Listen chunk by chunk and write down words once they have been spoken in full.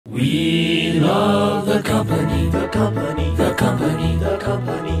love the company, the company, the company, the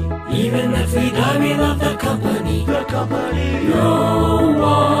company. Even if we die, we love the company, the company. No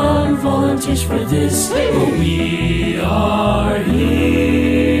one volunteers for this, but we are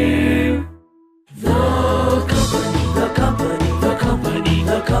here. The company, the company, the company,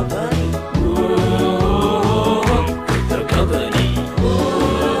 the company. Whoa, the company.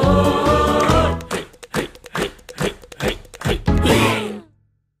 Whoa. Hey, hey, hey, hey, hey, hey.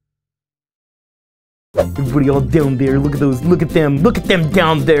 Everybody all down there, look at those, look at them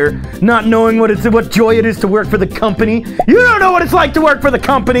down there, not knowing what joy it is to work for the company. You don't know what it's like to work for the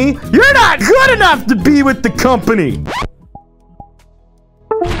company. You're not good enough to be with the company.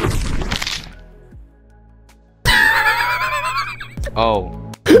 Oh.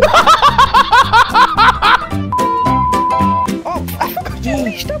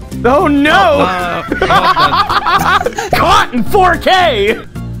 Oh no! Caught in 4K!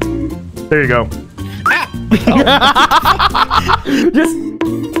 There you go. Just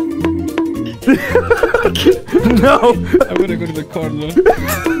no. I'm gonna go to the corner.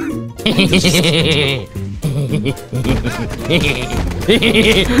 Oh no!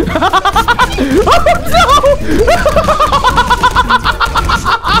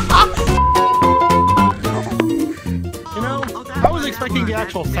 You know, I was expecting the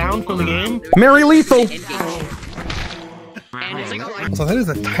actual sound from the game. Mary Lethal. So that is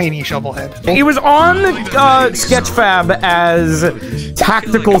a tiny shovel head. He was on Sketchfab as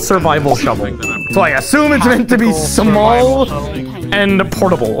tactical survival shovel, so I assume it's meant to be small and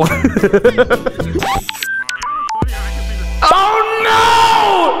portable. Oh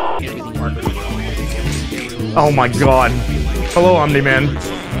no! Oh my god! Hello, Omni-Man.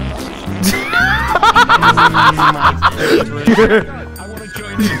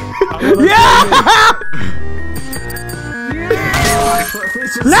 Yeah!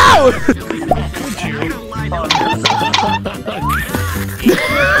 No!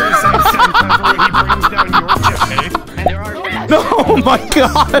 Oh my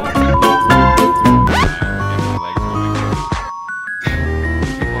god!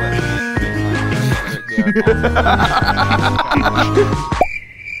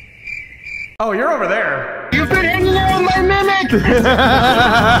 Oh, you're over there. You've been hanging out with my mimic!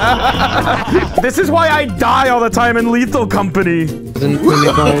 This is why I die all the time in Lethal Company.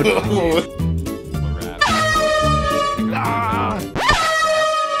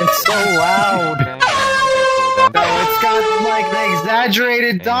 It's so loud. No, it's got like the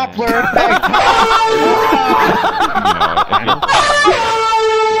exaggerated Doppler effect.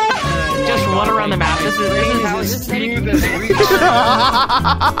 Just run around the map. This is how smooth as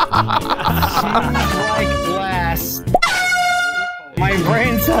like glass. My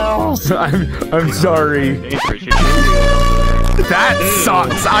brain cells. I'm sorry. That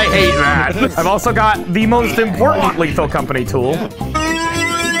sucks. I hate that. I've also got the most important Lethal Company tool.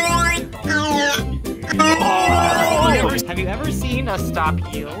 Have you ever seen a stop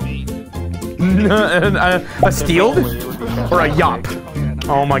heal? A steal? Or a yop?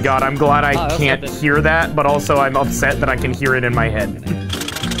 Oh my god, I'm glad I can't hear that, but also I'm upset that I can hear it in my head.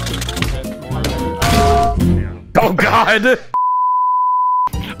 Oh god!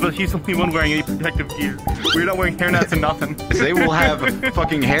 But he's the only one wearing any protective gear. We're not wearing hairnets and nothing. They will have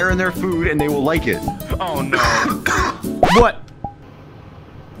fucking hair in their food and they will like it. Oh no. What?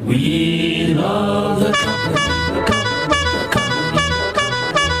 We love the company, the company.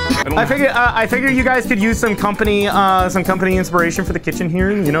 I figure you guys could use some company inspiration for the kitchen here.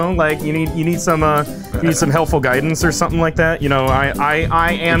 You know, like you need some helpful guidance or something like that. You know,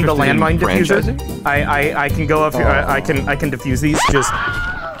 I am the landmine diffuser. I can go up here. I can diffuse these. Just.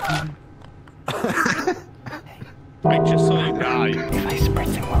 I just saw you die. If I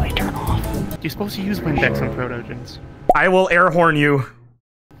spritz him, will he turn off? You're supposed to use Windex on Protogens. I will air horn you.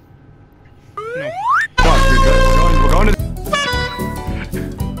 No. We're going to.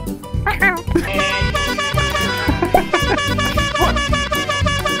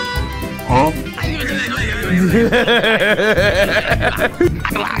 Huh?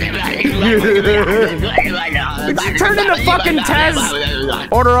 Turn into fucking Tez!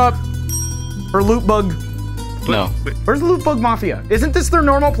 Order up. Or Loot Bug. No. Where's the Loot Bug Mafia? Isn't this their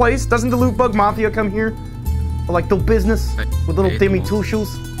normal place? Doesn't the Loot Bug Mafia come here? For like the business? With little Timmy Two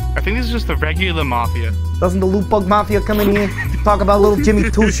Shoes? I think this is just the regular mafia. Doesn't the Loot Bug Mafia come in here? Talk about little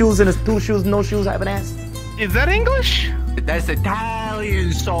Jimmy Two Shoes and his 2 shoes, no shoes, have an ass? Is that English? That's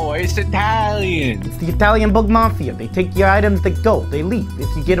Italian, so it's Italian. It's the Italian Bug Mafia. They take your items, they go, they leave.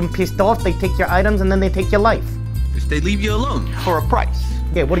 If you get them pissed off, they take your items and then they take your life. They leave you alone for a price.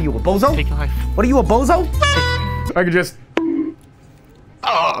 Yeah, what are you, a bozo? Take life. What are you, a bozo? I could just...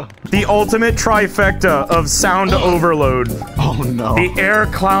 The ultimate trifecta of sound overload. Oh no. The air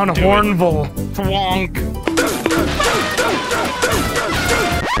clown hornville. Thwonk.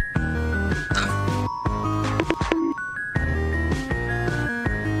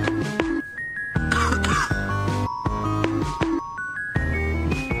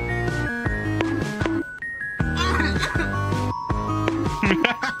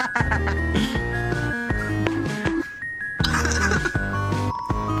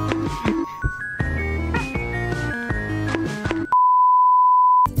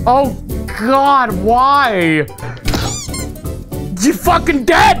 Oh God, why? You fucking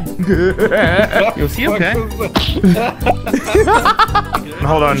dead! Is he okay?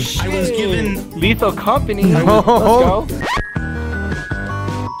 Hold on. I was given lethal company. Let's Oh. go.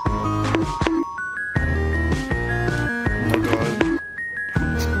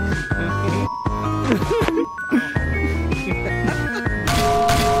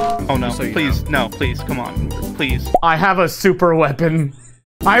 Oh no, please, no, please, come on, please. I have a super weapon.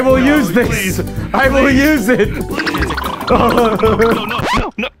 I will use this. I will use it. No,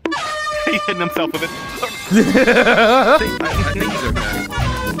 no. He's hitting himself with it.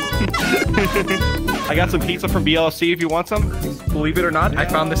 I got some pizza from BLC if you want some. Believe it or not, I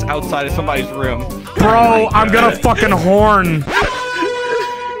found this outside of somebody's room. Bro, I'm gonna fucking horn.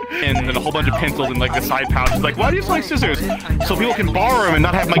 And then a whole bunch of pencils in like the side pouch. Like, why do you use my scissors? So people can borrow them and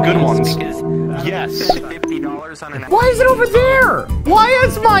not have my good ones. Yes. Why is it over there? Why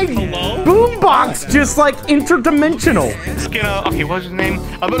is my boombox just like interdimensional? Okay, what's his name?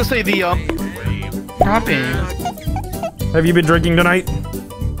 I'm gonna say the Have you been drinking tonight?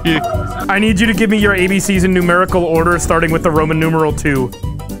 Yeah. I need you to give me your ABCs in numerical order, starting with the Roman numeral 2.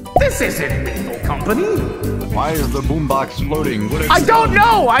 This isn't Lethal Company. Why is the boombox floating? What is I don't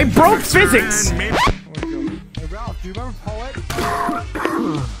know. I broke physics. Hey Ralph, do you remember Poet?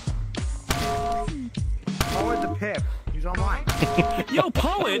 Poet the Pip. He's online. Yo,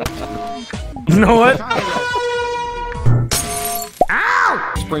 Poet! You know what?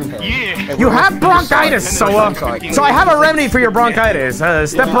 Yeah. You have bronchitis, so I have a remedy for your bronchitis.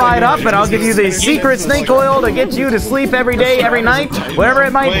 Step right up, and I'll give you the secret snake oil to get you to sleep every day, every night, whatever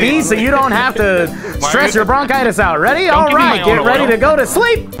it might be, so you don't have to stress your bronchitis out. Ready? All right, get ready to go to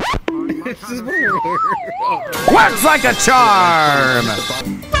sleep. Works like a charm.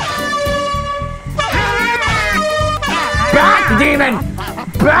 Back, demon!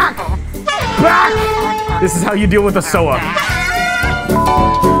 Back! Back! This is how you deal with a SOA.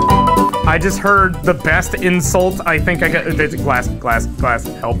 I just heard the best insult I think I got. Glass.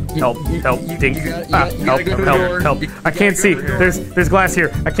 Help, dink. Help. I can't see. There's glass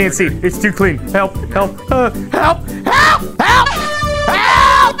here. I can't see. It's too clean. Help.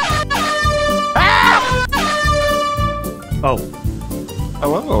 Oh.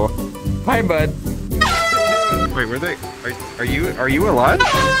 Hello. Hi, bud. Wait, were they? Are you alive? Are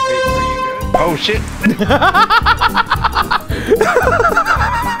you good? Oh shit.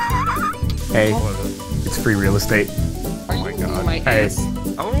 Hey, it's free real estate. Oh my god. Hey,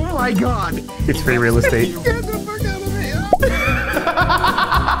 Oh my god. it's free real estate. Get the fuck out of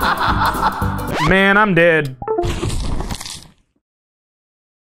me. Man, I'm dead.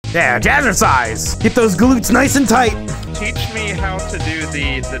 Yeah, jazzercise. Get those glutes nice and tight. Teach me how to do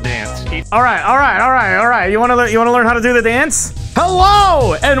the dance. All right. You wanna learn how to do the dance?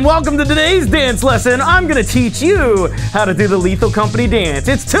 Hello, and welcome to today's dance lesson. I'm gonna teach you how to do the Lethal Company dance.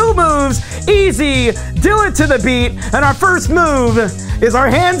 It's 2 moves, easy, do it to the beat, and our first move is our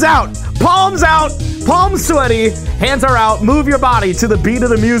hands out, palms sweaty, hands are out, move your body to the beat of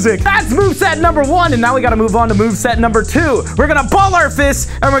the music. That's moveset number 1, and now we gotta move on to moveset number 2. We're gonna ball our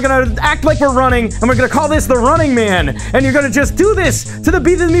fists, and we're gonna act like we're running, and we're gonna call this the running man. And you're gonna just do this to the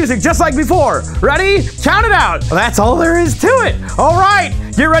beat of the music, just like before. Ready? Count it out. Well, that's all there is to it. All right,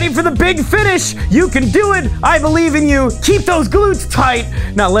 get ready for the big finish. You can do it. I believe in you. Keep those glutes tight.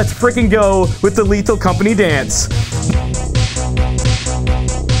 Now let's freaking go with the Lethal Company dance.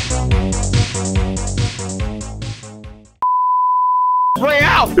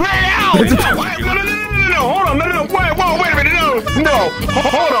 Raeal! No, hold on, no, wait a minute, no,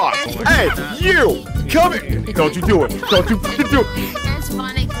 hold on. Hey, you, come here. Don't you do it. Don't you do it. That's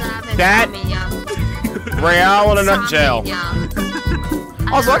funny because I've been That- Raeal in a nutshell.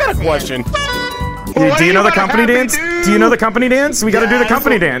 Also, I got a question. Do you know the company dance? Do you know the company dance? We gotta do the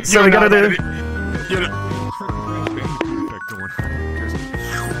company dance. So we gotta do...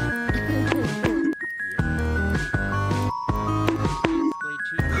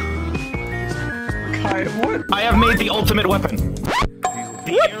 I have made the ultimate weapon.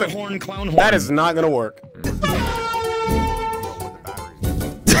 The air horn clown horn. That is not gonna work.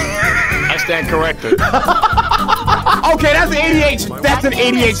 stand corrected. Okay, that's ADHD. That's an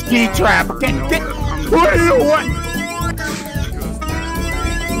ADHD trap. What?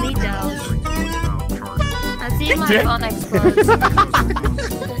 Me those. I see my phone explodes.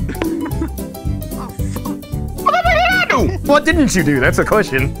 What didn't you do? That's a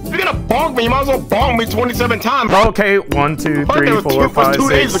question. If you're gonna bonk me, you might as well bonk me 27 times. Okay, 1, 2, 3, 4, 5,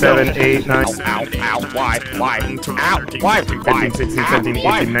 6, 7, 8, 9. Ow, ow, why? Ow, why? 15, 16, 17,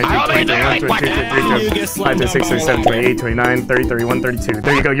 18, 19, 20, 21, 22, 23, 25, 26, 27, 28, 29, 30, 31, 32.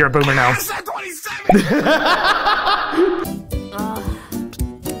 There you go, you're a boomer now.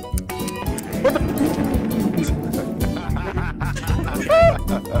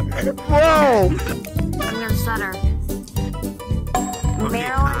 Whoa! I'm gonna stutter.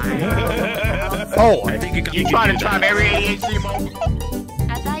 Oh, I think you trying to try every ADHD mode.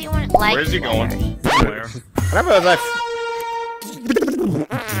 I thought you weren't like. Where's he going? Where? Whatever was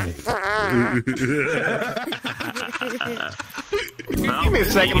Give me a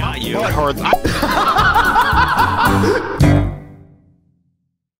second. My butt hurts.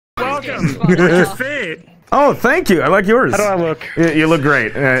 Welcome. What's your fate? Oh, thank you. I like yours. How do I look? You look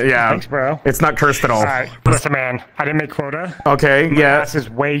great. Yeah. Thanks, bro. It's not cursed at all. Alright, listen, man. I didn't make quota. Okay, My yeah. ass is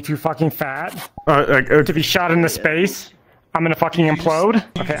way too fucking fat. To be shot into space, I'm gonna fucking implode.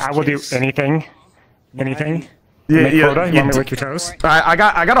 Okay, I will do anything. Anything. Yeah, Make quota? You want me to lick your toes? I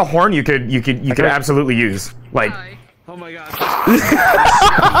got a horn you could absolutely use. Like. Oh my god.